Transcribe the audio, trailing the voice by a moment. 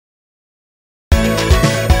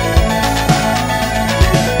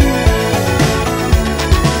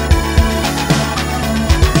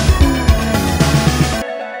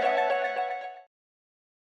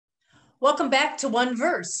Welcome back to One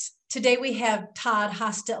Verse. Today we have Todd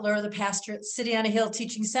Hostetler, the pastor at City on a Hill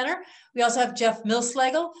Teaching Center. We also have Jeff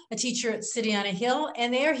Milslegel, a teacher at City on a Hill,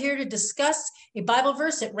 and they are here to discuss a Bible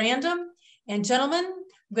verse at random. And gentlemen,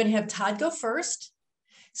 I'm going to have Todd go first.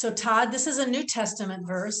 So Todd, this is a New Testament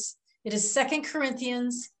verse. It is 2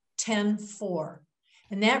 Corinthians 10:4,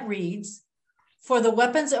 and that reads, "For the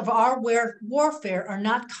weapons of our warfare are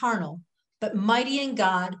not carnal, but mighty in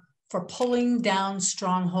God for pulling down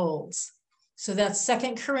strongholds." So that's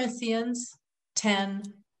 2 Corinthians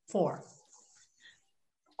 10:4.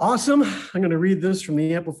 Awesome. I'm going to read this from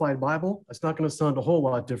the Amplified Bible. It's not going to sound a whole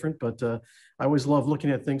lot different, but I always love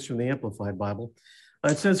looking at things from the Amplified Bible.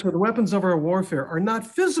 It says, "For the weapons of our warfare are not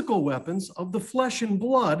physical weapons of the flesh and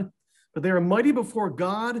blood, but they are mighty before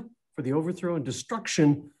God for the overthrow and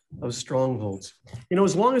destruction of strongholds." You know,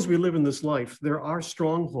 as long as we live in this life, there are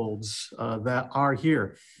strongholds that are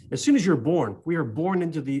here. As soon as you're born, we are born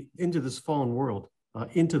into this fallen world,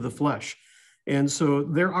 into the flesh. And so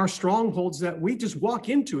there are strongholds that we just walk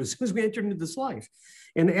into as soon as we enter into this life.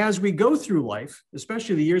 And as we go through life,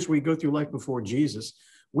 especially the years we go through life before Jesus,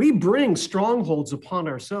 we bring strongholds upon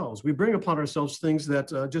ourselves. We bring upon ourselves things that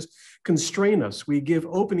just constrain us. We give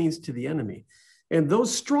openings to the enemy. And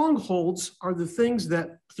those strongholds are the things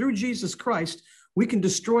that through Jesus Christ, we can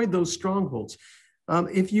destroy those strongholds.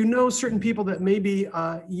 If you know certain people that maybe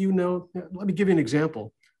let me give you an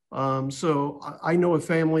example. So I know a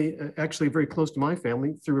family, actually very close to my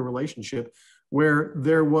family through a relationship, where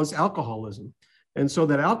there was alcoholism. And so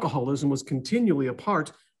that alcoholism was continually a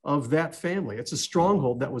part of that family. It's a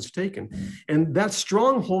stronghold that was taken. And that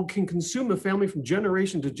stronghold can consume the family from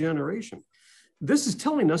generation to generation. This is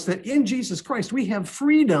telling us that in Jesus Christ, we have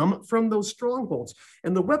freedom from those strongholds.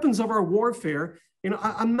 And the weapons of our warfare, you know,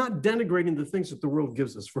 I'm not denigrating the things that the world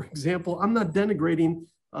gives us. For example, I'm not denigrating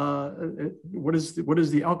what is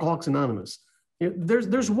the Alcoholics Anonymous. You know,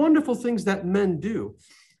 there's wonderful things that men do,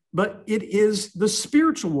 but it is the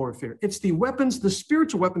spiritual warfare. It's the weapons, the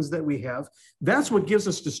spiritual weapons that we have. That's what gives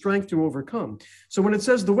us the strength to overcome. So when it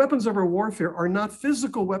says the weapons of our warfare are not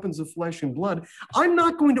physical weapons of flesh and blood, I'm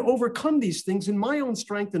not going to overcome these things in my own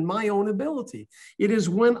strength and my own ability. It is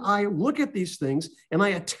when I look at these things and I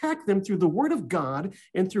attack them through the word of God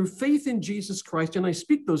and through faith in Jesus Christ, and I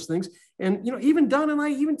speak those things. And, you know, even Don and I,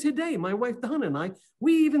 even today, my wife Don and I,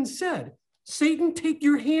 we even said, "Satan, take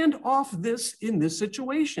your hand off this in this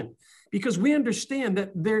situation," because we understand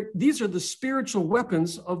that these are the spiritual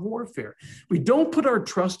weapons of warfare. We don't put our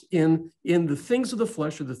trust in the things of the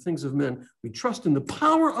flesh or the things of men. We trust in the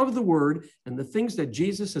power of the word and the things that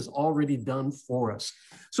Jesus has already done for us.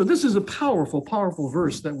 So this is a powerful, powerful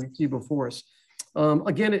verse that we see before us.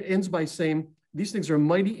 Again, it ends by saying, these things are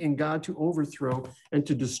mighty in God to overthrow and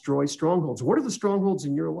to destroy strongholds. What are the strongholds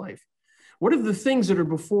in your life? What are the things that are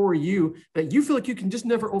before you that you feel like you can just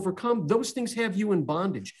never overcome? Those things have you in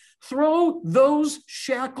bondage. Throw those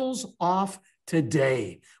shackles off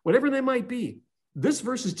today, whatever they might be. This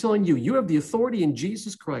verse is telling you, you have the authority in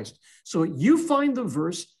Jesus Christ. So you find the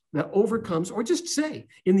verse that overcomes, or just say,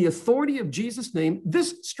 in the authority of Jesus' name,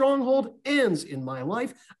 this stronghold ends in my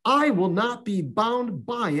life. I will not be bound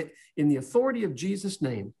by it in the authority of Jesus'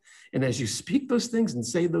 name. And as you speak those things and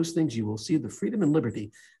say those things, you will see the freedom and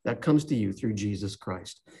liberty that comes to you through Jesus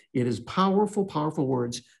Christ. It is powerful, powerful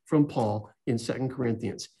words from Paul in 2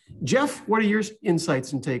 Corinthians. Jeff, what are your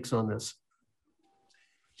insights and takes on this?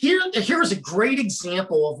 Here's a great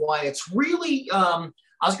example of why it's really, I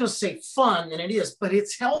was going to say fun, and it is, but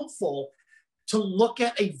it's helpful to look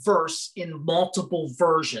at a verse in multiple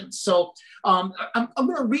versions. So I'm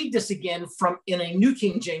going to read this again in a New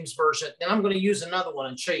King James Version, and I'm going to use another one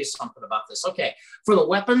and show you something about this. Okay, "For the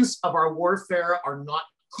weapons of our warfare are not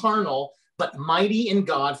carnal, but mighty in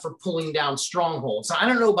God for pulling down strongholds." Now, I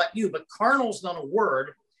don't know about you, but carnal is not a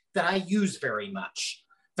word that I use very much.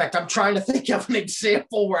 In fact, I'm trying to think of an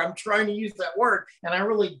example where I'm trying to use that word, and I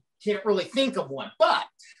really can't really think of one. But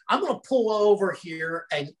I'm going to pull over here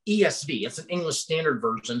an ESV. It's an English Standard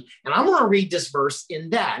Version. And I'm going to read this verse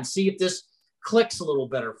in that and see if this clicks a little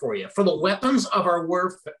better for you. "For the weapons of our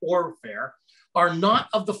warfare are not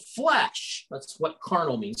of the flesh." That's what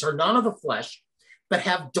carnal means. "Are not of the flesh, but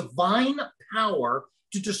have divine power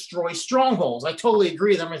to destroy strongholds." I totally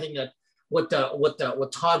agree with everything that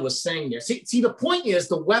what Todd was saying there. See, the point is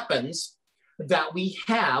the weapons that we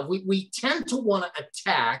have, we tend to want to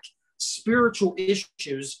attack spiritual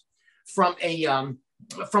issues from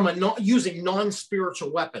using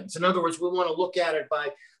non-spiritual weapons. In other words, we want to look at it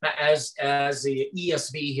by, as the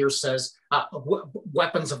ESV here says,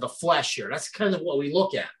 weapons of the flesh here. That's kind of what we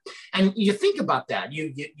look at. And you think about that.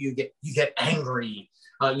 You get angry.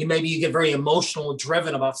 maybe you get very emotional and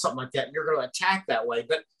driven about something like that, and you're going to attack that way.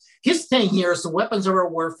 But his thing here is the weapons of our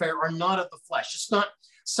warfare are not of the flesh. It's not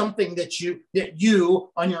something that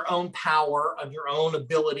you on your own power, on your own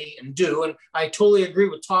ability and do. And I totally agree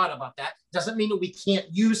with Todd about that. Doesn't mean that we can't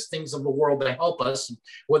use things of the world to help us,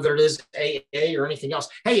 whether it is AA or anything else.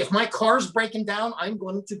 Hey, if my car's breaking down, I'm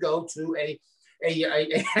going to go to a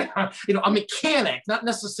mechanic, not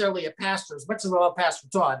necessarily a pastor, as much as I love Pastor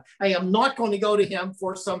Todd. I am not going to go to him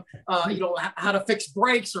for some, how to fix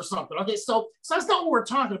brakes or something. Okay, so that's not what we're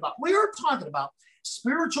talking about. We are talking about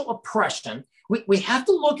spiritual oppression. We have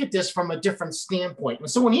to look at this from a different standpoint. And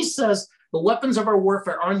so when he says the weapons of our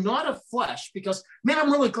warfare are not of flesh, because, man, I'm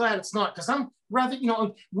really glad it's not, because I'm rather,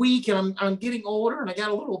 I'm weak and I'm getting older and I got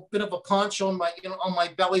a little bit of a punch on my, on my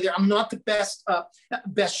belly there. I'm not the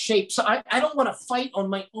best shape. So I don't want to fight on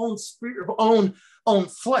my own spirit, own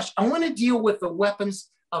flesh. I want to deal with the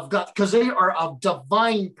weapons of God, because they are of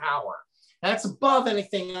divine power. That's above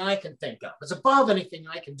anything I can think of. It's above anything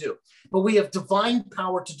I can do. But we have divine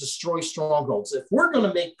power to destroy strongholds. If we're going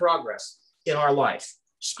to make progress in our life,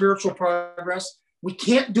 spiritual progress, we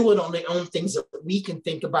can't do it on the own things that we can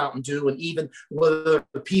think about and do, and even whether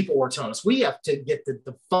the people are telling us. We have to get the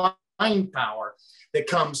divine power that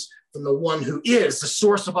comes from the one who is the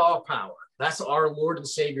source of all power. That's our Lord and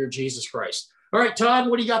Savior, Jesus Christ. All right, Todd,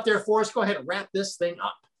 what do you got there for us? Go ahead and wrap this thing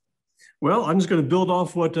up. Well, I'm just going to build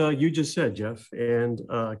off what you just said, Jeff, and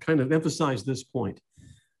kind of emphasize this point.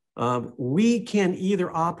 We can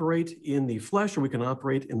either operate in the flesh or we can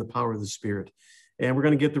operate in the power of the Spirit. And we're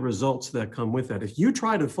going to get the results that come with that. If you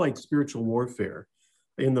try to fight spiritual warfare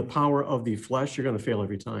in the power of the flesh, you're going to fail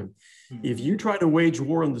every time. Mm-hmm. If you try to wage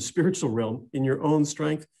war in the spiritual realm in your own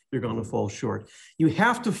strength, you're going to fall short. You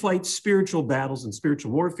have to fight spiritual battles and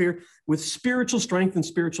spiritual warfare with spiritual strength and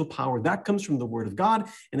spiritual power. That comes from the Word of God,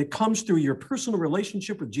 and it comes through your personal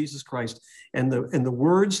relationship with Jesus Christ and the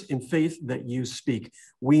words in faith that you speak.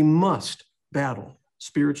 We must battle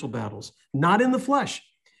spiritual battles, not in the flesh.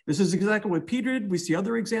 This is exactly what Peter did. We see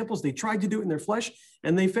other examples. They tried to do it in their flesh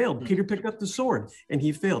and they failed. Peter picked up the sword and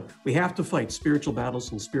he failed. We have to fight spiritual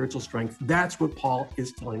battles and spiritual strength. That's what Paul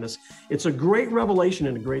is telling us. It's a great revelation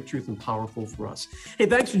and a great truth and powerful for us. Hey,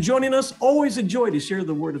 thanks for joining us. Always a joy to share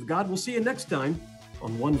the Word of God. We'll see you next time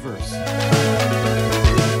on One Verse.